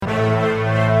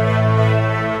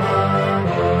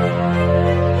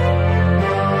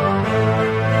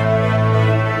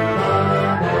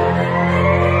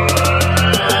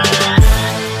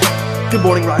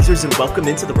risers, and welcome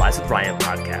into the Rise with Ryan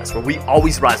podcast, where we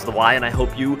always rise with the Y, and I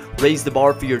hope you raise the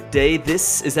bar for your day.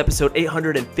 This is episode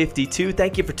 852.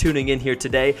 Thank you for tuning in here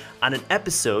today on an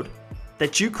episode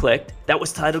that you clicked that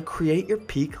was titled Create Your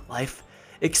Peak Life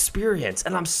Experience.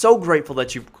 And I'm so grateful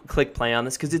that you clicked play on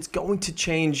this because it's going to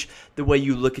change the way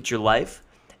you look at your life.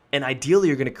 And ideally,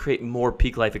 you're going to create more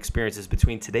peak life experiences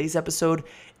between today's episode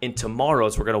and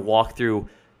tomorrow's. We're going to walk through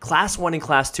Class 1 and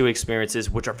Class 2 experiences,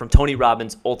 which are from Tony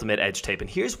Robbins' Ultimate Edge Tape. And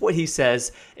here's what he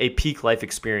says a peak life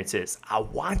experience is. I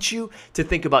want you to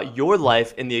think about your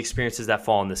life and the experiences that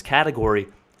fall in this category.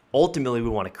 Ultimately, we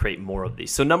want to create more of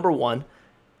these. So number one,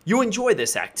 you enjoy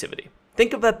this activity.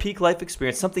 Think of that peak life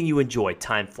experience, something you enjoy.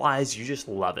 Time flies, you just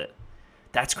love it.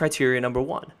 That's criteria number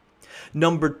one.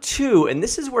 Number two, and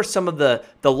this is where some of the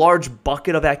large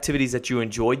bucket of activities that you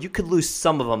enjoy, you could lose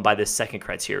some of them by this second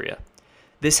criteria.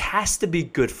 This has to be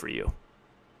good for you.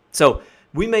 So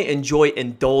we may enjoy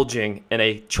indulging in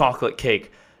a chocolate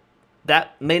cake.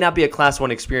 That may not be a Class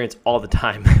 1 experience all the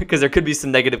time because there could be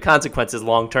some negative consequences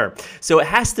long term. So it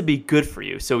has to be good for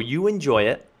you. So you enjoy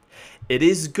it. It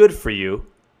is good for you.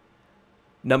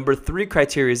 Number three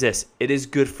criteria is this. It is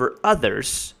good for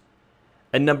others.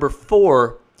 And number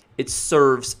four, it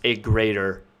serves a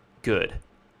greater good.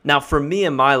 Now, for me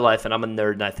in my life, and I'm a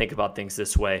nerd and I think about things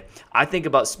this way, I think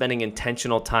about spending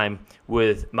intentional time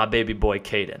with my baby boy,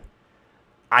 Caden.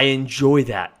 I enjoy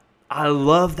that. I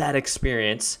love that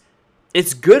experience.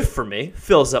 It's good for me,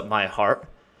 fills up my heart.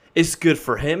 It's good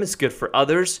for him. It's good for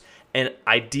others. And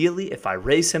ideally, if I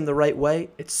raise him the right way,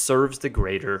 it serves the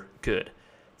greater good.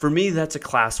 For me, that's a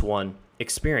Class 1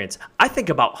 experience. I think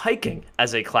about hiking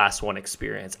as a Class 1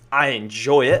 experience. I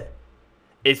enjoy it.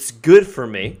 It's good for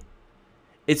me.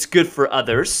 It's good for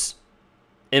others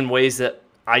in ways that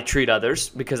I treat others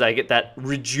because I get that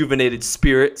rejuvenated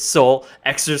spirit, soul,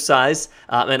 exercise.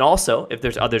 And also, if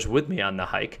there's others with me on the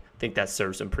hike, I think that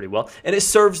serves them pretty well. And it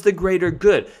serves the greater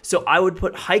good. So I would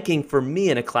put hiking for me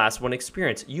in a Class 1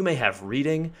 experience. You may have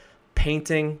reading,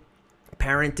 painting,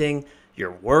 parenting,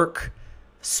 your work,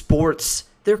 sports.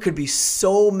 There could be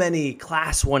so many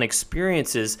Class 1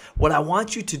 experiences. What I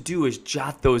want you to do is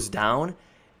jot those down.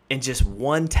 And just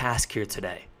one task here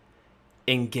today,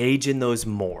 engage in those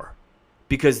more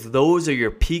because those are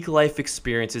your peak life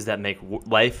experiences that make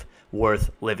life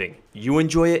worth living. You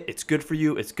enjoy it. It's good for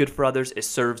you. It's good for others. It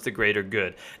serves the greater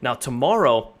good. Now,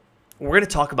 tomorrow, we're going to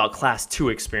talk about Class 2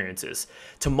 experiences.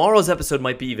 Tomorrow's episode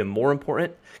might be even more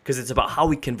important because it's about how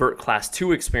we convert Class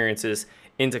 2 experiences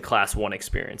into Class 1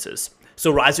 experiences. So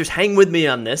risers, hang with me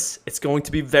on this. It's going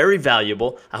to be very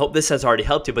valuable. I hope this has already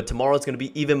helped you, but tomorrow is going to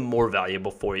be even more valuable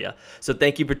for you. So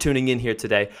thank you for tuning in here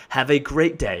today. Have a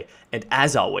great day. And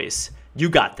as always, you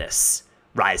got this.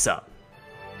 Rise up.